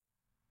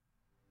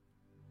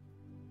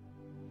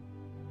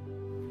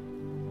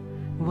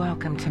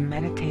Welcome to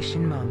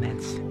Meditation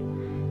Moments.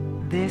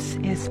 This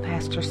is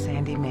Pastor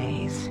Sandy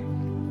Mays.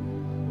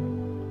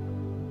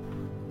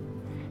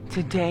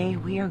 Today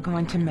we are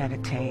going to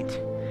meditate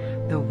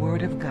the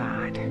Word of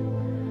God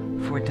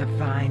for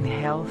divine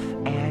health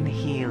and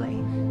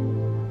healing.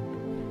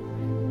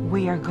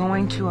 We are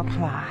going to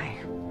apply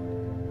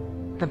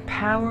the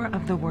power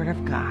of the Word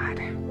of God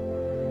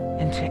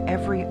into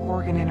every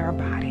organ in our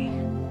body,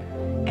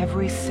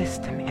 every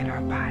system in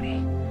our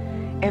body,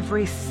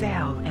 every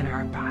cell in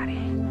our body,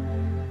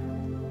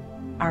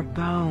 our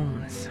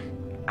bones,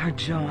 our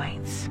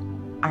joints,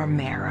 our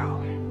marrow,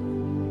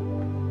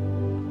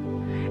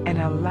 and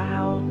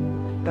allow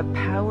the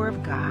power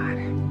of God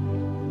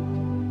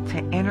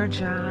to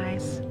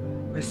energize,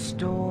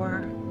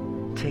 restore,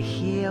 to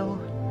heal,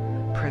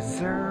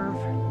 preserve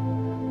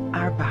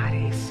our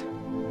bodies.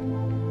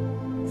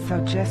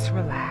 So just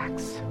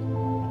relax.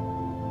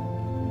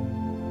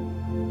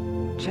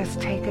 Just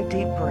take a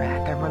deep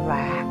breath and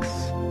relax.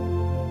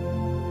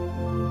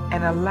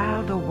 And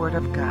allow the Word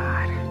of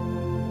God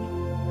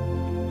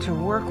to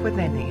work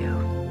within you,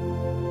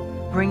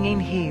 bringing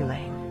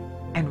healing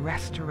and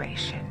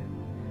restoration,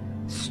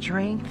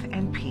 strength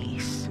and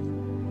peace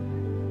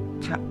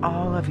to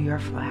all of your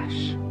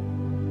flesh.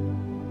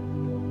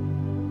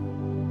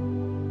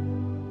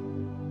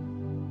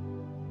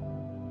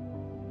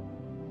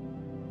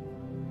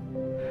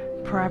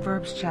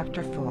 Proverbs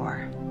chapter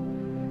 4,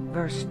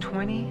 verse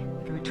 20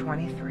 through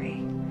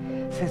 23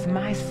 says,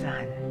 "My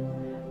son,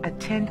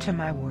 attend to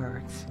my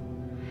words.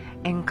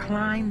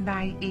 Incline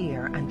thy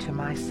ear unto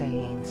my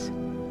sayings.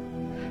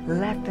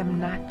 Let them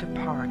not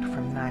depart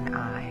from thine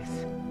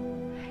eyes.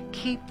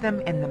 Keep them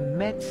in the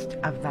midst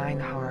of thine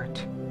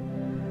heart,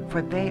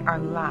 for they are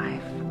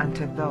life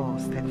unto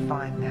those that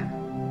find them,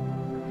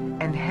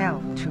 and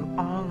health to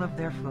all of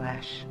their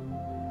flesh.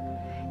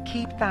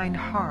 Keep thine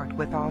heart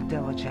with all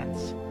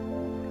diligence,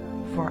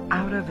 for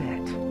out of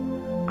it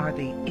are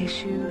the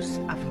issues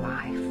of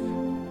life."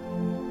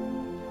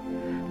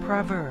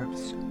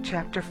 Proverbs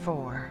chapter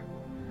 4,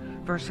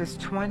 verses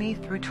 20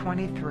 through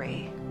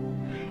 23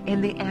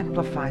 in the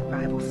Amplified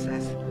Bible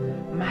says,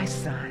 "My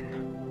son,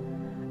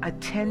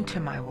 attend to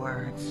my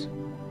words.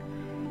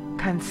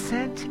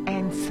 Consent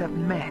and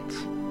submit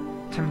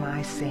to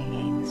my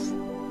sayings.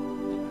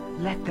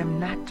 Let them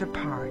not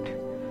depart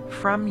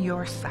from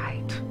your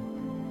sight.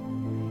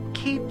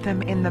 Keep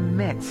them in the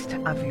midst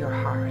of your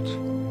heart,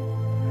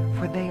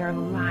 for they are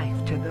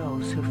life to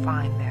those who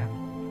find them,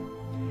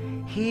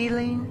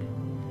 healing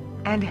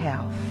and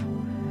health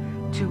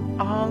to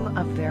all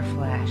of their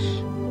flesh.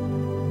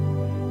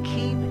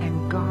 Keep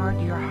and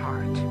guard your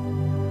heart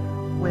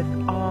with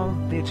all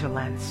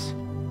vigilance,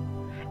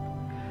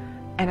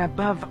 and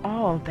above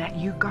all that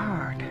you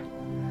guard,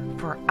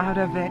 for out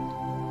of it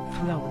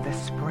flow the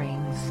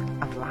springs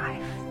of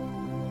life."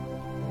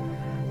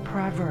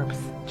 Proverbs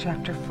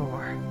chapter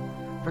 4,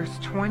 verse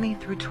 20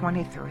 through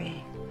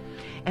 23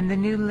 in the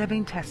New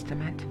Living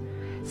Testament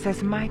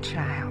says, "My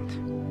child,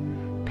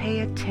 pay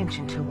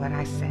attention to what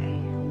I say.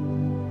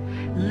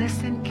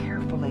 Listen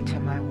carefully to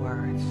my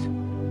words.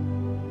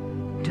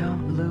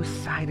 Don't lose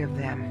sight of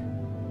them.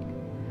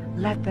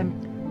 Let them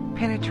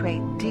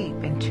penetrate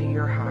deep into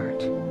your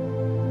heart,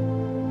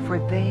 for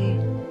they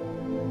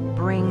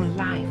bring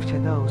life to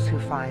those who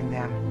find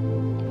them,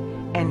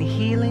 and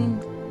healing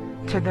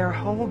to their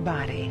whole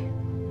body.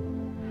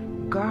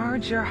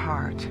 Guard your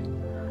heart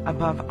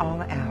above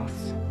all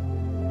else,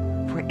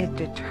 for it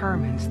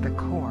determines the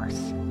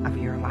course of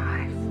your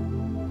life."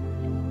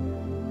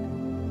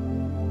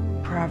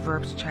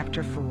 Proverbs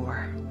chapter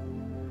 4,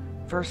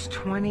 verse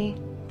 20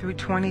 through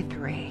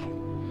 23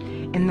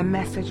 in the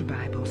Message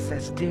Bible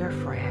says, "Dear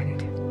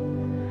friend,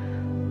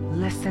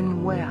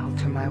 listen well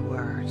to my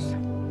words.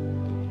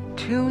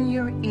 Tune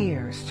your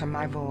ears to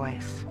my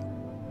voice.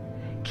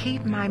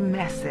 Keep my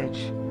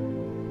message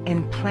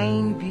in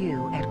plain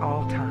view at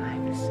all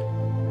times.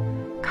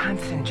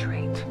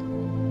 Concentrate.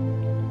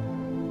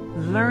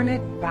 Learn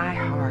it by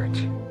heart.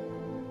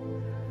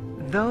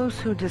 Those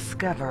who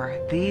discover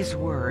these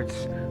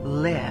words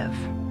live,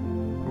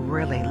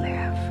 really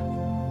live,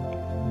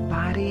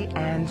 body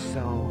and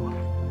soul.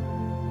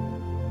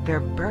 They're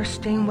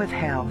bursting with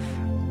health.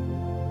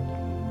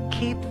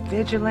 Keep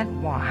vigilant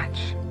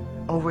watch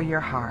over your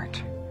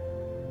heart.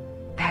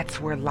 That's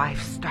where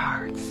life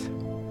starts."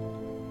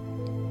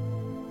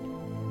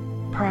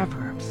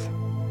 Proverbs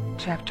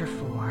chapter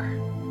 4,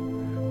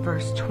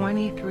 verse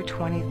 20 through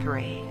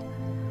 23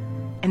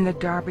 in the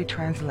Darby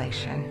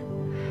translation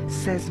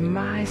says,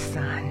 "My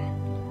son,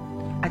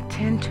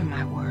 attend to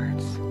my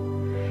words.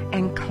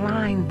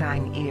 Incline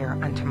thine ear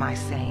unto my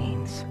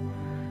sayings.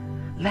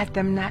 Let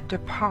them not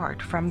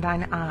depart from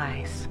thine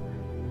eyes.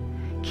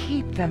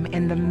 Keep them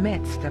in the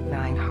midst of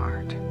thine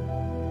heart,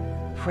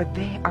 for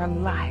they are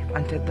life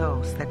unto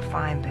those that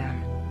find them,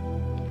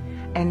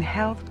 and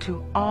health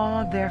to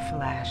all their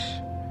flesh.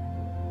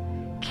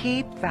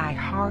 Keep thy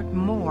heart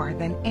more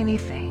than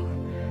anything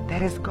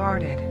that is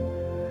guarded,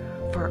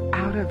 for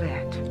out of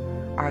it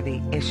are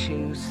the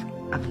issues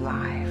of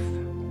life."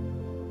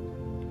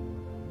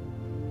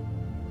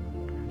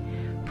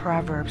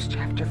 Proverbs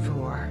chapter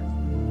 4,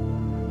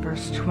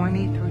 verse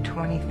 20 through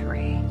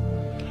 23,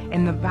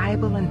 in the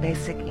Bible in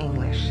Basic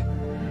English,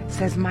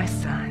 says, "My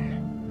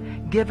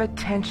son, give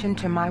attention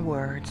to my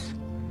words.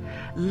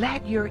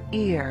 Let your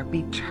ear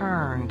be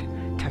turned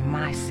to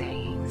my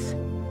sayings.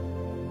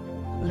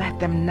 Let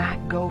them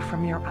not go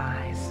from your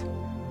eyes.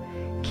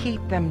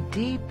 Keep them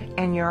deep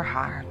in your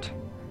heart,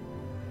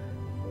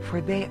 for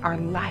they are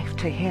life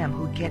to him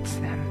who gets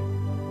them,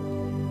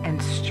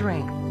 and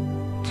strength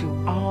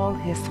to all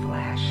his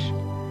flesh.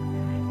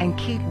 And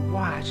keep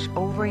watch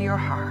over your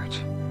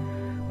heart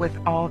with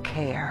all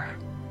care,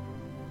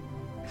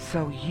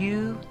 so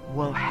you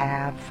will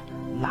have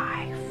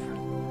life."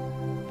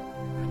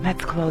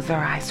 Let's close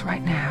our eyes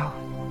right now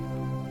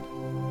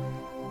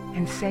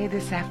and say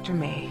this after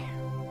me.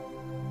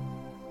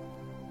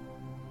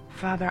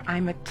 Father,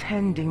 I'm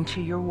attending to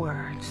your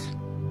words.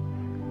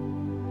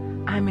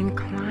 I'm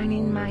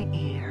inclining my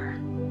ear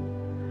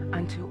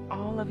unto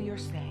all of your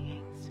sayings.